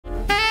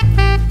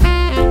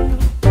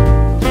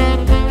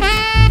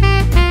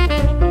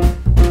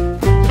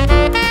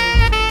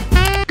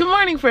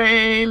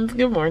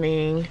Good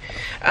morning.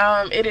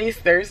 It is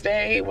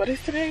Thursday. What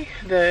is today?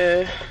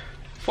 The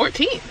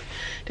 14th,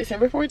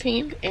 December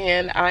 14th,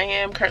 and I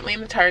am currently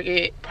in the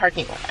Target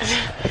parking lot.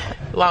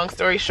 Long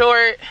story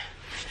short,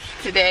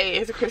 today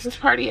is a Christmas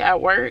party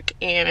at work,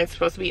 and it's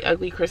supposed to be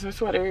ugly Christmas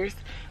sweaters.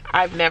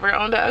 I've never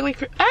owned an ugly,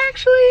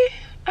 actually,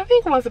 I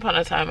think once upon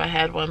a time I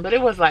had one, but it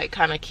was like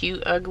kind of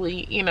cute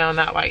ugly, you know,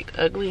 not like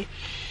ugly.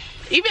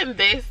 Even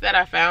this that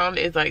I found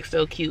is like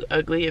still cute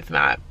ugly. It's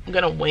not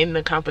gonna win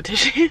the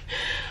competition,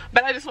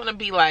 but I just want to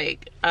be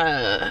like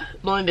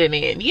blending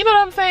in, you know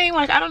what I'm saying?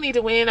 Like, I don't need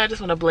to win, I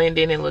just want to blend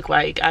in and look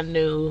like I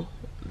knew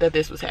that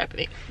this was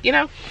happening, you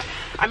know.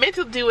 I meant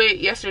to do it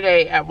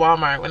yesterday at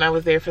Walmart when I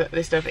was there for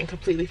this stuff and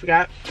completely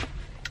forgot,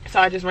 so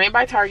I just ran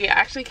by Target. I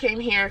actually came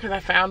here because I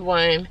found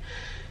one.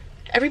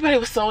 Everybody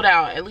was sold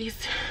out, at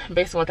least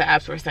based on what the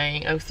apps were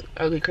saying, of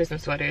ugly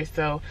Christmas sweaters.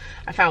 So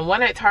I found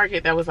one at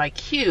Target that was like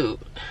cute.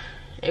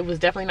 It was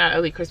definitely not an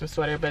ugly Christmas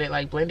sweater, but it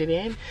like blended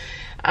in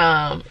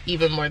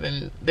even more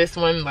than this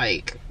one.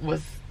 Like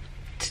was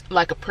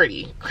like a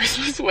pretty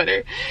Christmas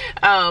sweater,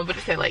 but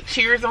it said like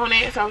Cheers on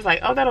it, so I was like,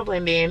 oh, that'll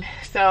blend in.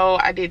 So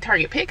I did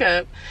Target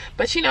pickup,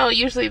 but you know,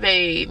 usually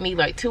they need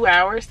like 2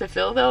 hours to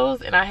fill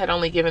those, and I had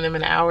only given them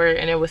an hour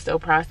and it was still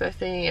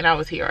processing, and I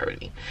was here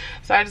already.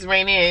 So I just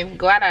ran in.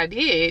 Glad I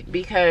did,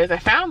 because I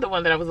found the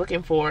one that I was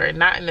looking for,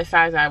 not in the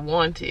size I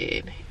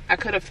wanted. I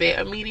could have fit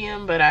a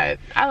medium, but I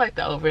like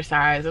the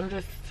oversized. I'm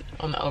just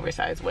on the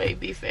oversized wave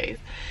these days.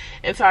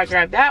 And so I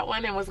grabbed that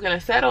one and was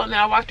gonna settle, and then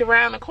I walked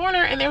around the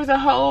corner and there was a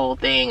whole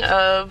thing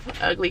of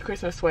ugly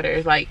Christmas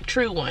sweaters, like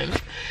true ones.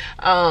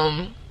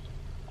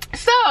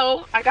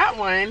 So I got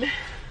one.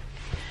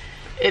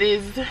 It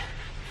is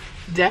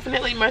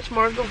definitely much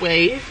more of the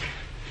wave.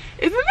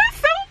 Isn't it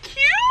so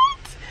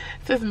cute?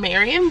 It says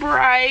Merry and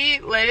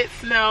Bright, Let It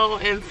Snow,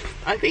 and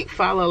I think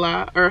Fa La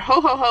La, or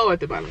Ho Ho Ho at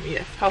the bottom.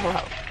 Yes, Ho Ho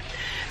Ho.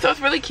 So it's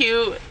really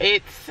cute.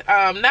 It's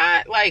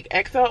not like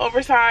XL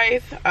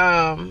oversized.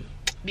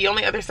 The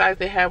only other size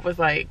they have was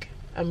like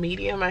a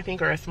medium, I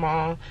think, or a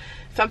small,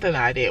 something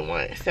that I didn't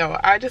want. So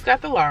I just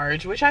got the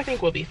large, which I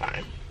think will be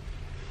fine.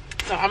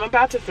 So I'm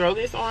about to throw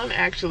this on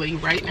actually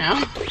right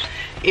now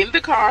in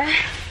the car.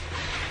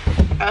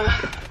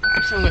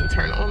 Actually, I'm going to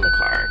turn on the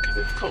car because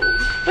it's cold.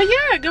 But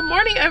yeah, good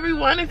morning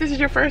everyone. If this is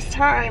your first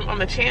time on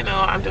the channel,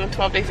 I'm doing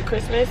 12 Days of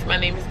Christmas. My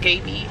name is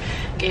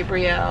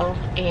Gabrielle,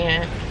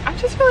 and I'm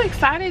just really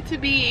excited to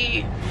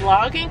be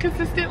vlogging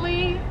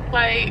consistently.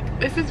 Like,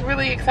 this is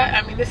really exciting.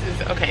 I mean, this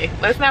is, okay,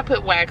 let's not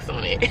put wax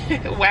on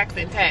it. Wax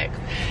and tax.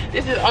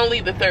 This is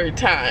only the third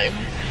time.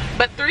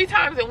 But 3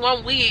 times in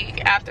 1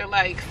 week after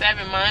like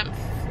 7 months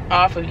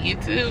off of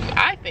YouTube,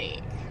 I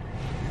think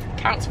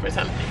counts for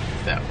something.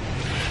 So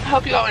I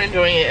hope you all are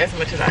enjoying it as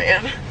much as I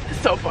am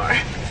so far.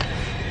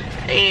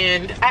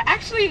 And I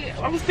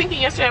was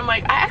thinking yesterday, I'm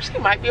like, I actually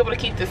might be able to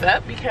keep this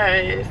up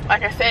because,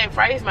 like I said,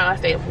 Friday's my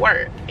last day of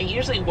work, and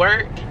usually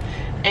work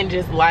and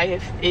just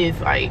life is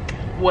like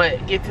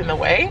what gets in the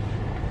way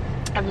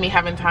of me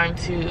having time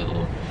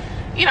to,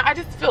 you know, I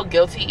just feel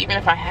guilty even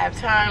if I have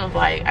time of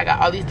like, I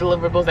got all these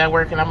deliverables at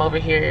work and I'm over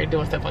here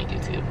doing stuff on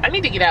YouTube. I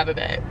need to get out of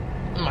that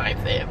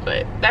mindset,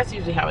 but that's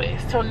usually how it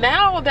is. So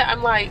now that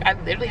I'm like, I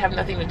literally have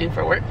nothing to do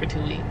for work for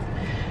 2 weeks,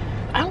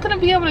 I'm gonna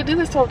be able to do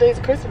this 12 Days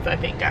of Christmas, I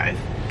think, guys.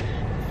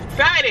 It's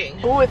exciting.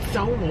 Oh, it's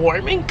so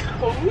warm and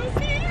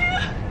cozy.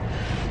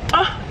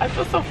 Oh, I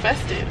feel so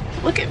festive.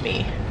 Look at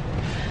me.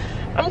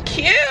 I'm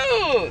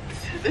cute.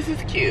 This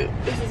is cute.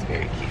 This is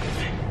very cute.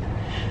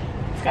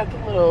 It's got the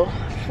little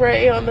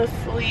fray on the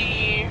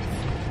sleeves.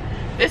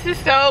 This is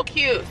so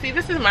cute. See,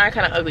 this is my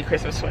kind of ugly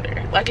Christmas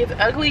sweater. Like, it's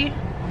ugly,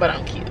 but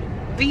I'm cute.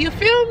 Do you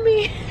feel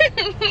me?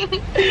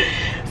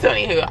 So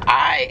anywho,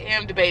 I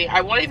am debating.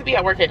 I wanted to be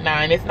at work at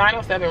 9. It's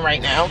 9:07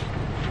 right now.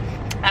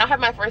 I don't have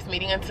my first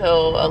meeting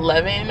until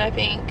 11, I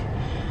think.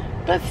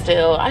 But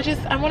still, I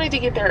wanted to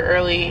get there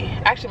early.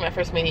 Actually, my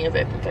first meeting is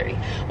at 10:30.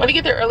 I want to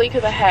get there early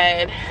because I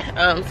had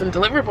some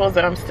deliverables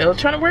that I'm still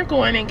trying to work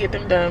on and get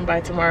them done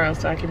by tomorrow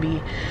so I can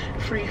be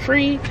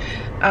free.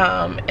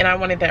 And I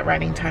wanted that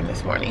writing time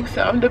this morning.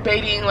 So I'm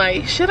debating,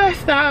 like, should I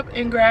stop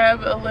and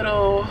grab a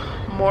little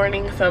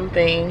morning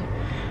something?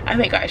 I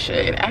think I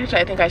should.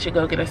 Actually, I think I should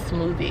go get a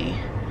smoothie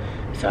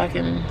so I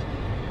can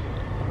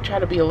try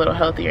to be a little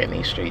healthier in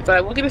these streets. So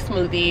I will get a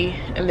smoothie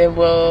and then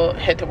we'll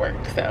head to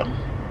work. So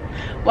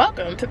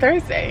welcome to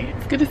Thursday.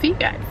 It's good to see you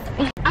guys.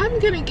 I'm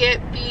gonna get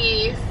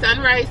the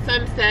Sunrise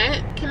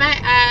Sunset. Can I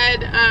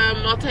add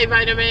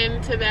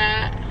multivitamin to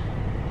that?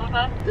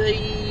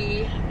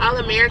 The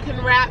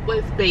All-American wrap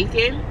with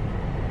bacon.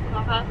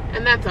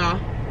 And that's all.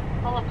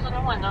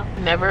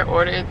 Never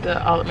ordered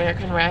the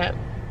All-American wrap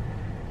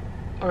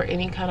or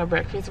any kind of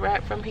breakfast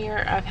wrap from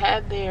here. I've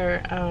had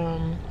their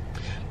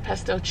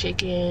pesto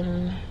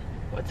chicken,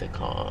 what's it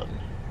called?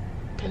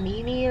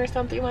 Panini or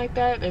something like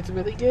that. It's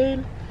really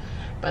good.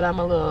 But I'm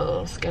a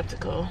little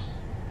skeptical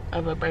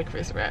of a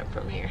breakfast wrap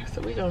from here.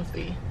 So we gonna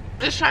see.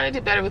 Just trying to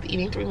do better with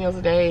eating 3 meals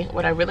a day.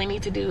 What I really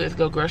need to do is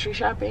go grocery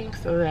shopping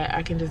so that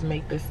I can just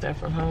make this stuff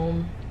from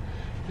home,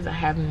 because I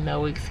have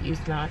no excuse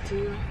not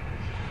to.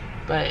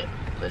 But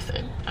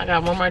listen, I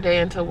got one more day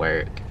until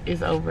work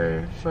is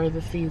over for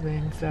the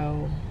season,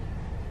 so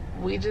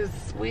we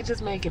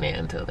just making it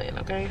until then,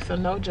 okay? So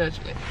no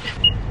judgment.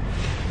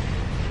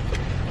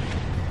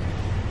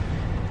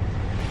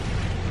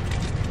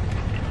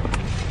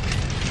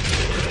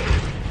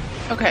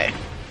 Okay,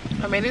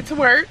 I made it to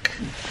work.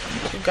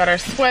 We've got our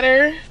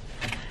sweater.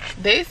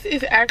 This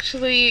is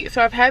actually,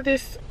 so I've had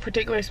this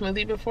particular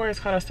smoothie before.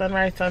 It's called a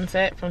Sunrise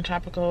Sunset from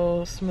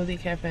Tropical Smoothie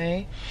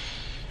Cafe.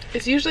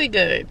 It's usually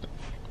good.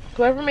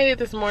 Whoever made it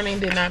this morning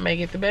did not make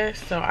it the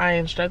best, so I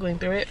am struggling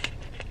through it.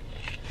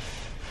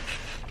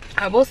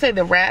 I will say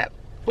the wrap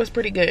was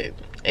pretty good.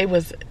 It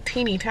was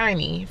teeny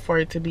tiny for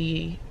it to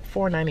be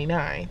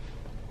 $4.99.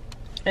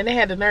 And they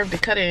had the nerve to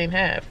cut it in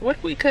half. What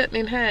are we cutting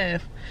in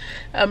half?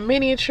 A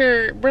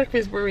miniature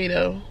breakfast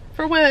burrito.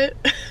 For what?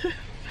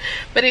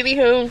 But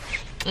anywho,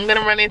 I'm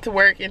gonna run into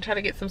work and try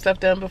to get some stuff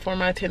done before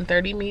my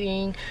 10:30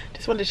 meeting.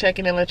 Just wanted to check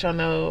in and let y'all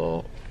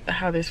know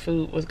how this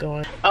food was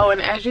going. Oh,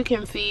 and as you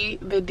can see,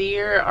 the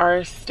deer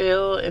are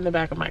still in the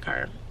back of my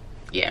car.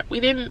 Yeah, we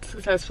didn't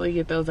successfully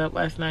get those up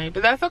last night,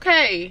 but that's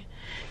okay.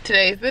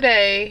 Today's the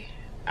day.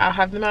 I'll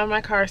have them out of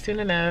my car soon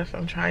enough.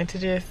 I'm trying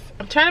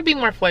to be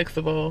more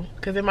flexible,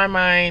 because in my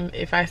mind,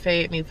 if I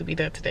say it needs to be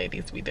done today, it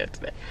needs to be done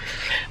today.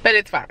 But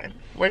it's fine.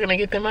 We're gonna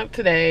get them up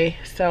today.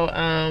 So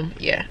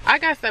yeah, I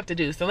got stuff to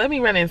do, so let me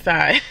run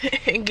inside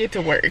and get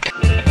to work.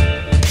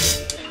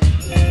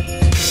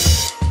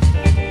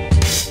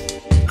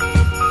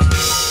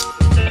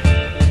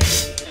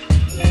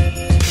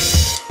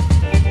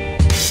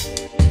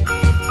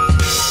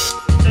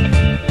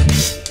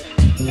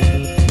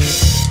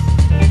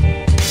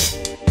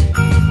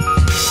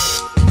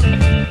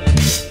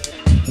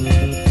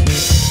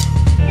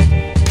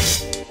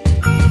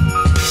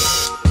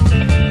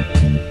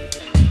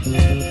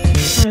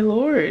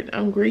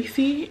 I'm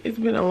greasy. It's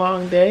been a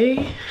long day.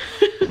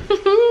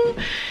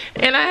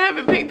 And I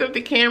haven't picked up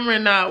the camera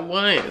not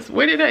once.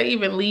 Where did I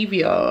even leave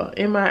y'all?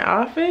 In my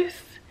office?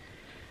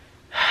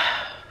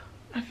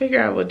 I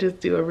figure I would just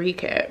do a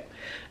recap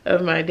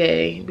of my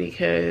day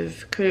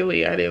because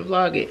clearly I didn't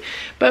vlog it.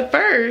 But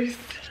first,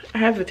 I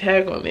have to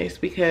tag on this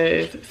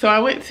because, so I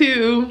went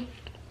to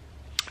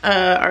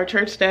our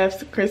church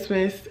staff's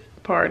Christmas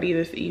party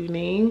this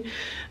evening.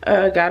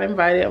 Got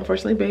invited.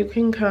 Unfortunately, babe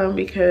couldn't come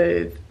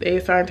because they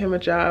assigned him a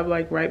job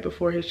like right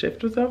before his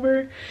shift was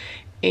over,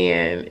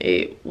 and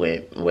it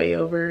went way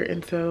over,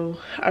 and so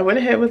I went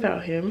ahead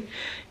without him.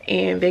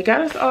 And they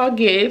got us all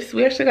gifts.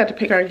 We actually got to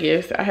pick our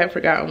gifts. I had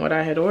forgotten what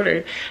I had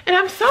ordered, and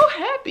I'm so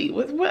happy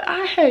with what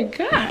I had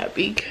got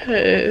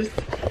because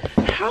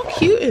how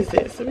cute is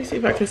this? Let me see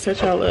if I can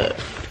set y'all up.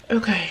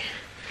 Okay,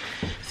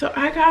 so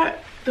I got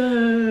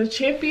the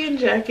Champion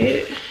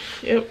jacket.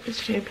 Yep,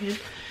 it's Champion.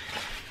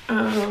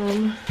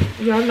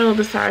 Y'all know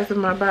the size of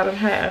my bottom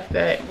half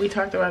that we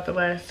talked about the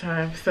last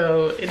time,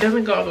 so it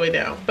doesn't go all the way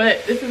down,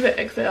 but this is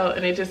an XL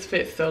and it just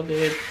fits so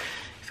good.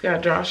 It's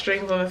got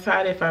drawstrings on the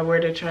side if I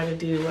were to try to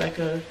do like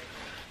a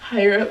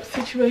higher up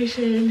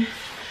situation.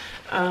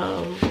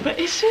 But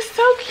it's just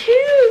so cute.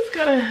 It's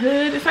got a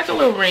hood. It's like a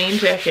little rain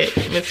jacket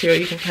material,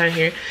 you can kind of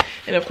hear.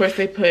 And of course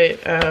they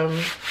put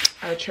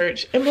our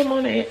church emblem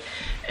on it.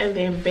 And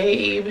then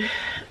babe,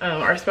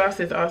 our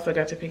spouses also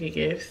got to pick a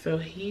gift. So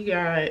he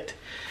got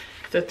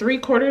the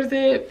 3/4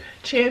 zip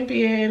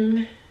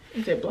Champion.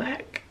 Is it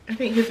black? I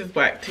think his is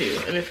black too.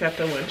 And it's got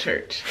the One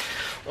Church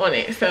on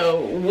it.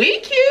 So we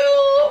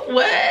cute.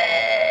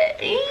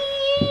 What?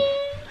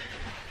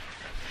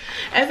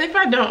 As if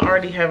I don't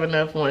already have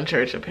enough One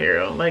Church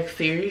apparel. Like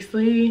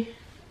seriously.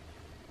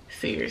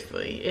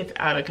 Seriously, it's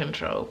out of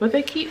control. But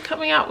they keep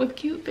coming out with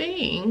cute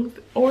things,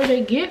 or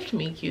they gift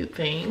me cute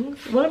things.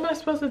 What am I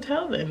supposed to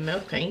tell them? No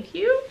thank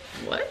you?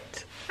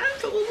 What?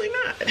 Absolutely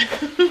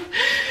not.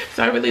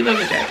 So I really love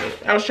the jacket.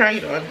 I was trying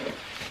it on.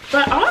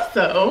 But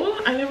also,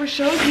 I never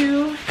showed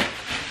you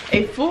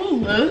a full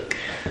look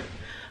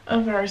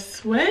of our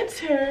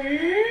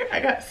sweater. I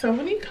got so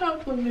many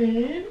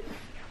compliments.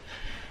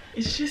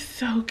 It's just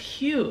so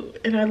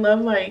cute. And I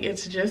love like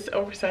it's just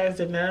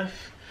oversized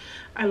enough.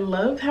 I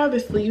love how the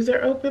sleeves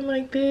are open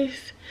like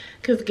this,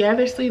 because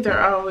gather sleeves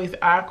are always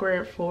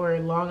awkward for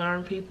long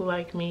arm people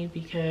like me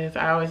because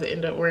I always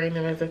end up wearing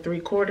them as a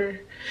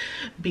 3/4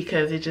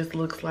 because it just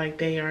looks like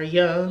they are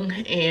young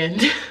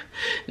and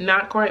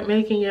not quite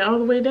making it all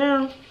the way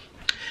down.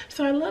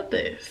 So I love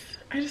this.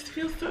 I just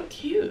feel so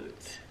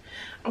cute.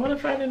 I want to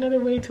find another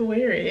way to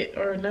wear it,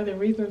 or another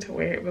reason to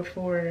wear it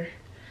before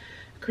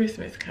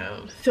Christmas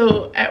comes.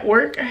 So at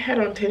work I had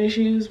on tennis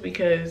shoes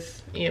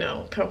because, you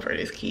know, comfort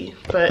is key.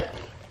 But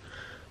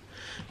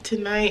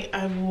tonight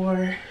I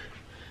wore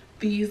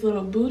these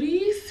little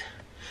booties.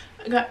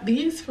 I got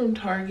these from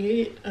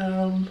Target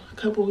a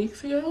couple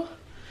weeks ago.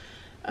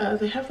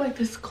 They have like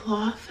this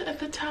cloth at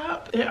the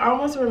top. They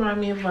almost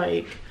remind me of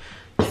like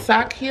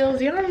sock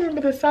heels. Y'all remember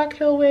the sock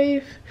heel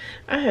wave?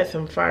 I had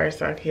some fire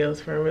sock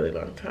heels for a really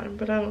long time,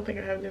 but I don't think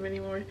I have them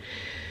anymore.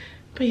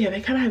 But yeah,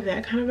 they kind of have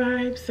that kind of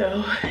vibe.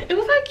 So it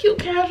was like cute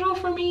casual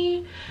for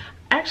me.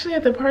 Actually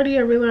at the party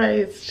I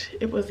realized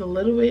it was a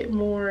little bit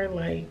more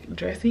like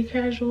dressy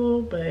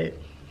casual, but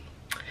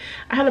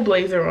I had a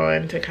blazer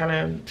on to kind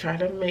of try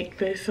to make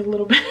this a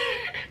little better.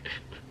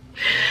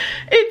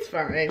 It's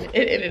fine.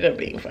 It ended up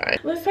being fine.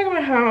 Let's talk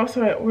about how,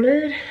 so I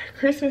ordered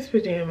Christmas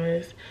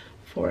pajamas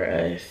for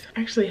us.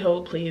 Actually,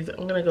 hold please.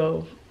 I'm gonna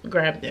go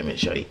grab them and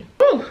show you.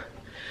 Woo!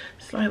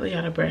 Slightly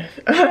out of breath.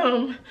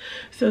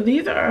 So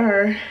these are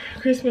our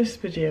Christmas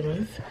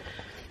pajamas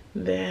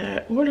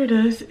that ordered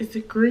us. It's a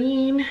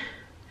green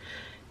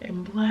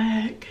and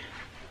black.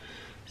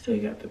 So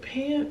you got the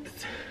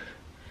pants,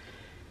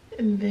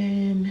 and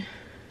then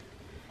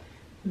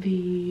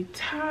the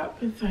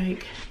top is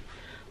like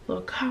a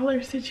little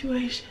collar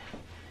situation.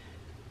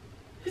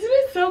 Isn't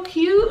it so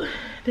cute?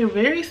 They're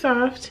very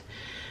soft,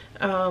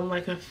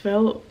 like a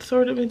felt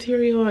sort of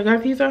material. I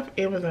got these off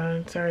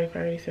Amazon. Sorry if I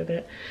already said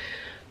that.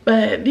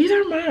 But these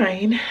are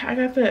mine. I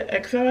got the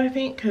XL, I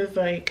think, because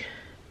like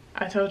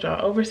I told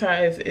y'all,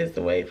 oversized is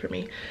the way for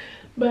me.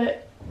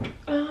 But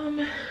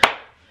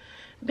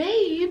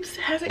Babes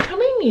hasn't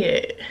come in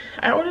yet.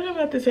 I ordered them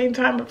at the same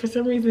time, but for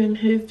some reason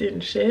his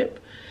didn't ship.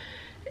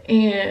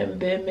 And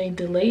then they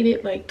delayed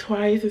it like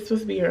twice. It's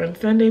supposed to be here on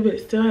Sunday, but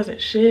it still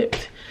hasn't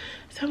shipped.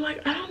 So I'm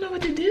like, I don't know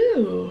what to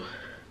do.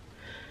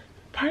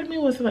 Part of me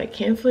wants to like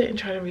cancel it and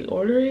try to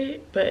reorder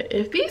it. But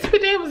if these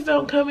pajamas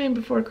don't come in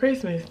before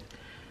Christmas,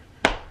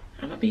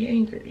 I'm gonna be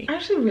angry. I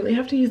actually really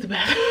have to use the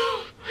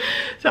bathroom.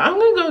 So I'm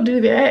gonna go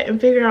do that and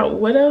figure out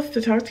what else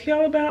to talk to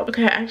y'all about.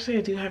 Okay, actually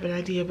I do have an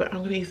idea, but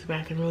I'm gonna use the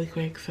bathroom really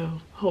quick,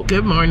 so hold.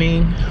 Good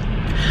morning.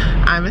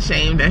 I'm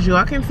ashamed. As you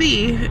all can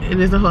see, it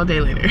is a whole day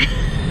later.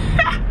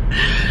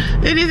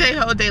 It is a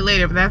whole day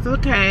later, but that's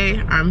okay.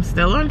 I'm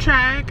still on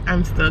track.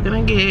 I'm still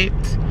gonna get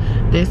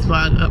this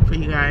vlog up for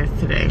you guys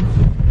today.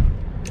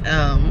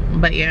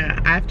 But yeah,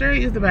 after I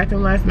used the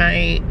bathroom last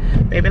night,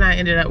 Babe and I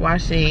ended up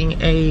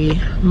watching a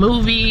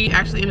movie.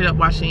 Actually ended up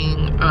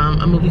watching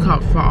a movie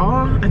called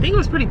Fall. I think it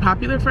was pretty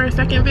popular for a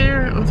second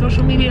there on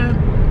social media.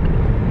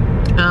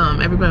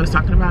 Everybody was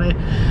talking about it.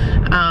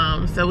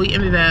 So we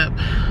ended up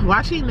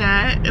watching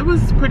that. It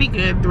was pretty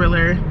good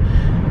thriller.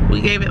 We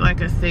gave it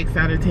like a 6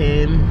 out of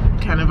 10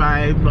 kind of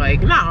vibe.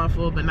 Like, not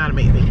awful, but not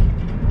amazing.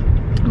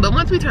 But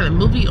once we turned the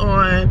movie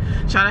on,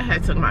 Shada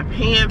had took my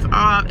pants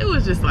off. It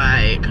was just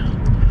like,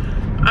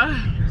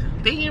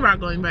 thinking about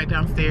going back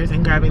downstairs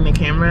and grabbing the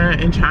camera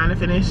and trying to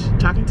finish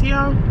talking to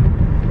y'all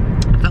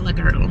felt like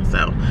a hurdle.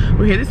 So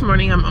we're here this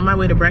morning. I'm on my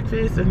way to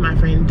breakfast with my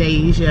friend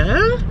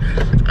Deja.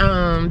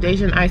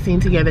 Deja and I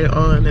sing together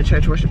on the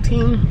church worship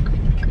team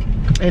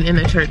and in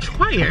the church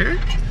choir,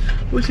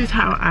 which is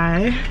how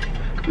I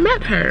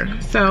met her.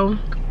 So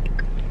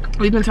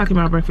we've been talking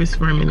about breakfast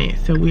for a minute,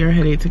 so we are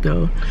headed to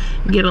go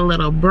get a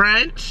little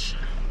brunch.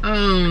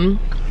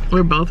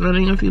 We're both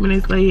running a few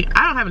minutes late.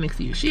 I don't have an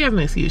excuse. She has an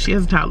excuse. She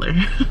has a toddler.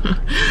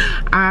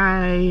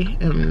 I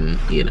am,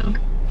 you know,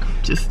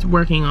 just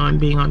working on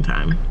being on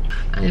time.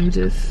 I am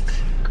just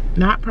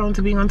not prone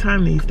to being on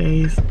time these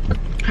days.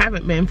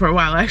 Haven't been for a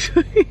while,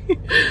 actually.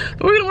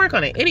 But we're gonna work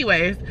on it.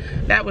 Anyways,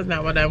 that was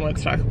not what I wanted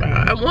to talk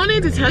about. I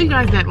wanted to tell you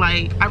guys that,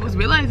 like, I was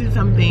realizing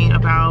something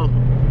about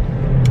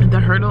the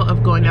hurdle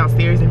of going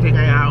downstairs and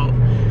figuring out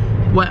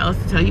what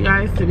else to tell you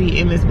guys to be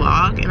in this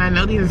vlog. And I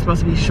know these are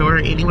supposed to be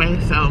short anyway,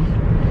 so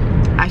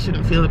I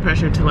shouldn't feel the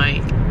pressure to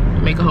like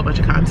make a whole bunch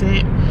of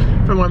content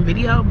for one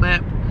video,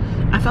 but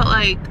I felt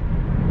like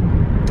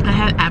I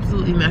had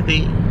absolutely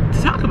nothing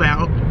to talk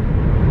about.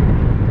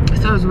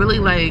 So I was really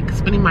like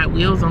spinning my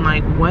wheels on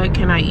like, what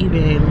can I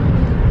even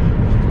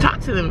talk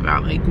to them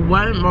about? Like,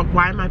 why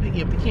am I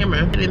picking up the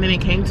camera? And then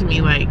it came to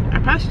me like, I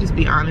probably should just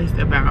be honest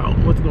about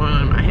what's going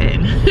on in my head.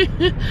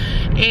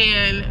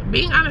 And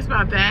being honest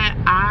about that,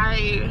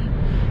 I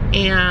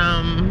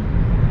am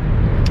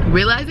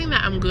realizing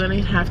that I'm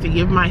gonna have to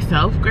give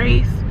myself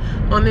grace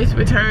on this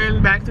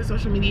return back to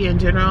social media in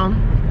general.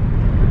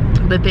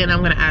 But then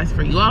I'm gonna ask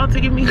for you all to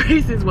give me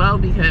grace as well,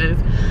 because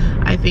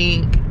I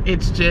think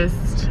it's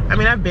just, I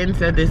mean, I've been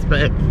said this,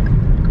 but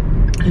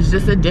it's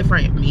just a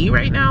different me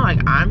right now. Like,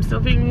 I'm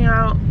still figuring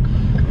out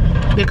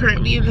the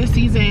current me in this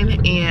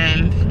season,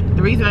 and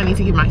the reason I need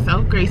to give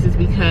myself grace is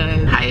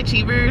because high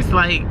achievers,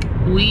 like,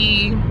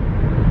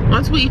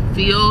 once we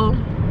feel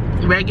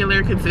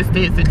regular,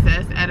 consistent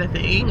success at a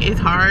thing, it's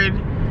hard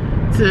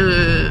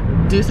to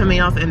do something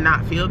else and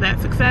not feel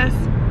that success.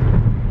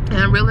 And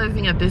I'm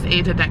realizing at this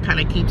age that that kind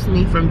of keeps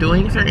me from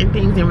doing certain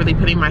things and really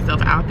putting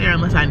myself out there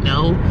unless I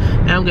know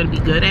that I'm gonna be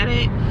good at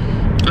it.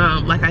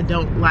 Like, I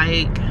don't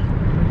like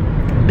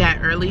that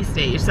early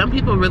stage. Some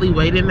people really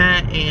wait in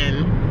that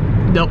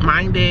and don't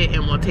mind it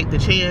and will take the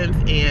chance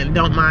and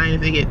don't mind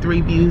if they get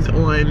 3 views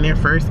on their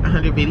first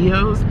 100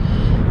 videos,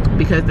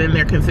 because then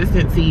their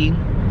consistency,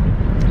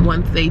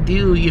 once they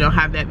do, you know,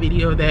 have that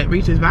video that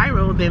reaches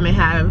viral, then they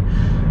have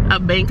a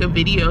bank of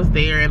videos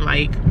there and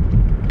like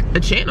a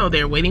channel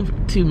there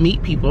waiting to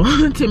meet people,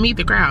 to meet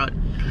the crowd.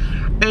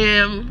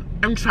 And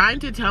I'm trying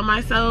to tell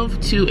myself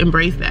to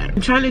embrace that.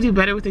 I'm trying to do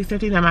better with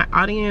accepting that my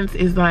audience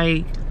is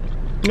like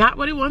not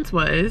what it once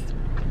was,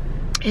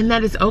 and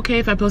that it's okay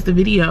if I post a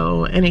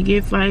video and it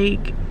gets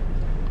like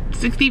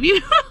 60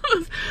 views.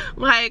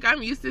 Like,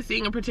 I'm used to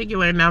seeing a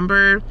particular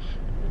number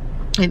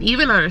and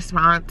even a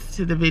response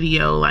to the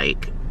video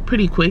like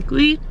pretty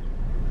quickly.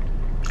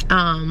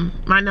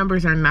 My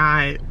numbers are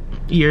not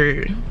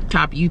your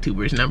top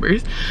YouTubers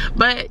numbers,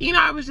 but you know,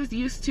 I was just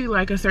used to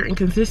like a certain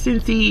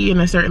consistency and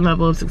a certain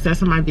level of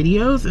success on my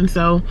videos, and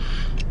so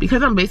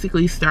because I'm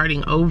basically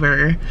starting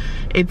over,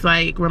 it's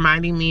like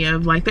reminding me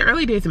of like the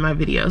early days of my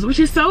videos, which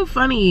is so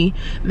funny,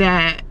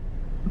 that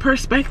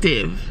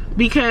perspective,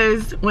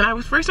 because when I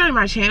was first starting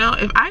my channel,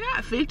 if I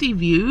got 50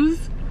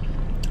 views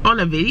on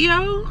a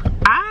video,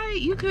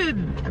 you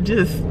could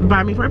just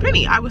buy me for a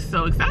penny. I was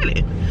so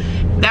excited.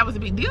 That was a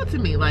big deal to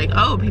me, like,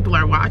 oh, people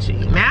are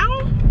watching.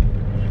 Now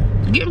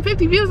getting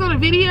 50 views on a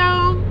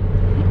video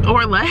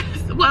or less,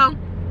 well,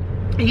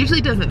 it usually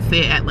doesn't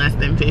sit at less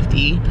than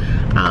 50,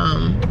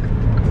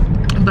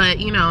 but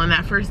you know, in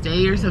that first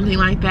day or something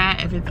like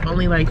that, if it's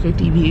only like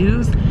 50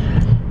 views,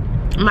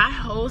 my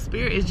whole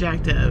spirit is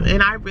jacked up.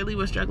 And I really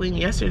was struggling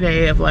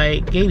yesterday of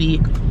like,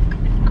 Gaby,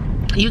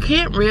 you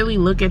can't really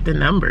look at the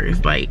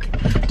numbers. Like,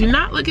 do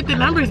not look at the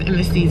numbers in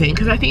this season,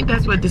 because I think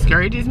that's what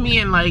discourages me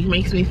and like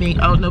makes me think,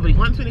 oh, nobody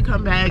wants me to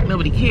come back,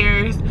 nobody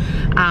cares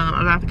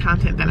about the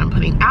content that I'm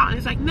putting out. And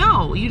it's like,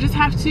 no, you just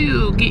have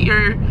to get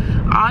your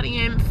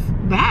audience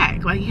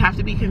back. Like, you have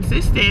to be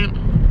consistent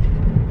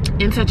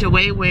in such a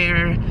way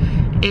where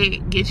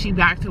it gets you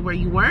back to where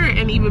you were,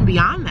 and even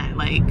beyond that.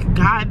 Like,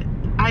 God,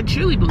 I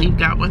truly believe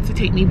God wants to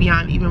take me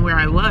beyond even where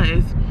I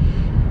was.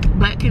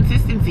 But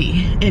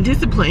consistency and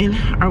discipline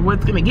are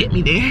what's gonna get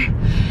me there.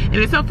 And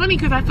it's so funny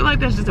because I feel like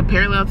that's just a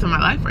parallel to my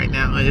life right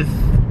now. Is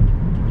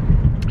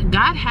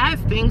God has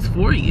things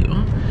for you.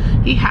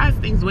 He has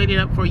things waited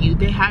up for you.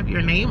 They have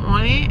your name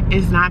on it.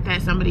 It's not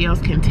that somebody else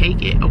can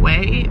take it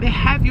away. They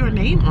have your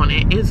name on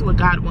it. It's what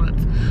God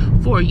wants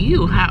for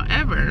you.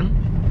 However,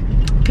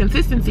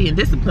 consistency and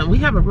discipline, we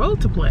have a role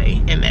to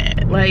play in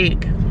that.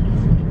 Like,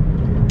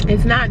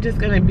 it's not just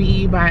gonna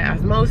be by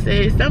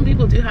osmosis. Some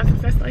people do have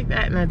success like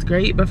that, and that's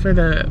great, but for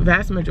the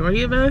vast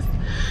majority of us,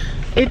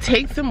 it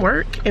takes some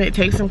work and it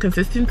takes some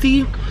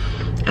consistency,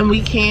 and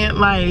we can't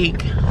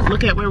like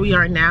look at where we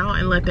are now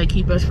and let that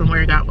keep us from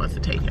where God wants to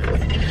take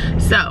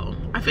us. So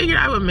I figured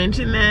I would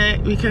mention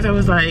that because I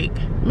was like,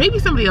 maybe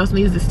somebody else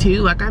needs this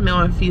too. Like, I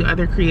know a few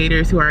other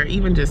creators who are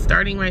even just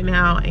starting right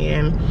now,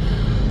 and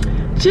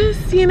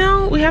just, you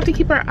know, we have to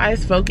keep our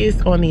eyes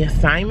focused on the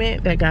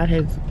assignment that God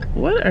has.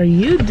 What are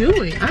you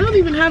doing? I don't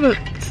even have a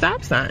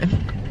stop sign.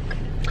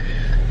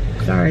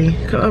 Sorry,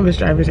 Columbus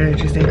drivers are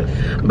interesting.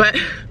 But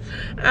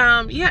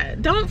yeah,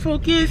 don't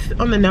focus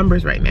on the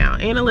numbers right now.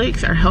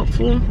 Analytics are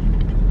helpful.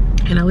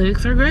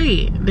 Analytics are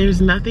great.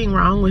 There's nothing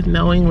wrong with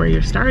knowing where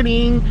you're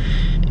starting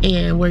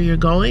and where you're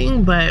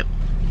going, but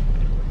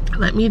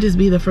let me just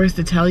be the first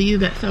to tell you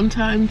that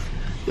sometimes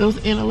those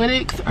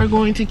analytics are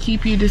going to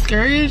keep you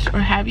discouraged or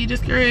have you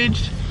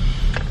discouraged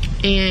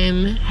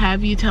and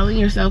have you telling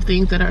yourself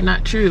things that are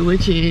not true,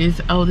 which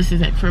is, oh, this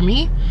isn't for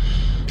me.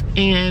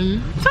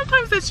 And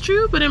sometimes that's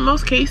true, but in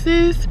most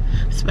cases,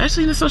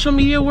 especially in the social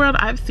media world,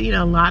 I've seen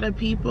a lot of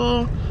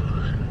people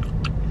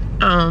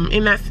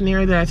in that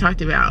scenario that I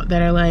talked about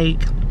that are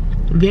like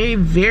very,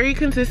 very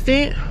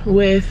consistent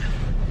with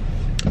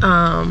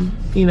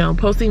you know,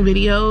 posting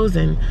videos,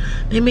 and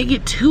they may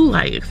get 2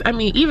 likes. I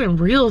mean, even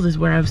Reels is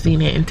where I've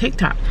seen it, and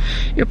TikTok.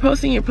 You're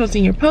posting, you're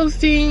posting, you're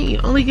posting, you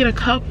only get a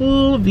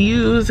couple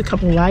views, a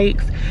couple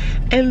likes,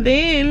 and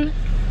then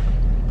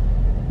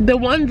the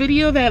one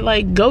video that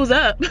like goes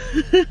up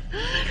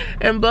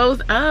and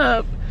blows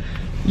up,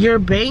 your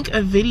bank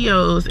of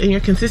videos and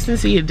your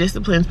consistency and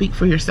discipline speak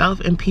for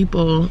yourself, and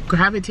people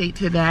gravitate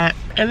to that,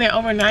 and then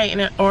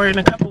overnight or in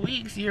a couple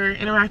weeks, you're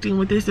interacting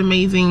with this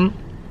amazing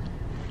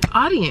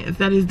audience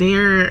that is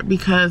there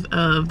because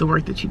of the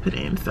work that you put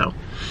in. So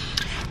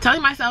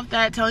telling myself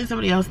that, telling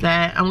somebody else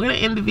that. I'm gonna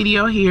end the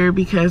video here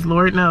because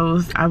Lord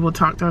knows I will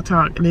talk,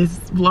 and this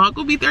vlog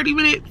will be 30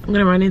 minutes. I'm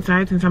gonna run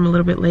inside since I'm a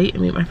little bit late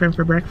and meet my friend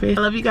for breakfast.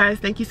 I love you guys.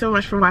 Thank you so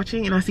much for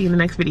watching, and I'll see you in the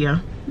next video.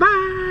 Bye.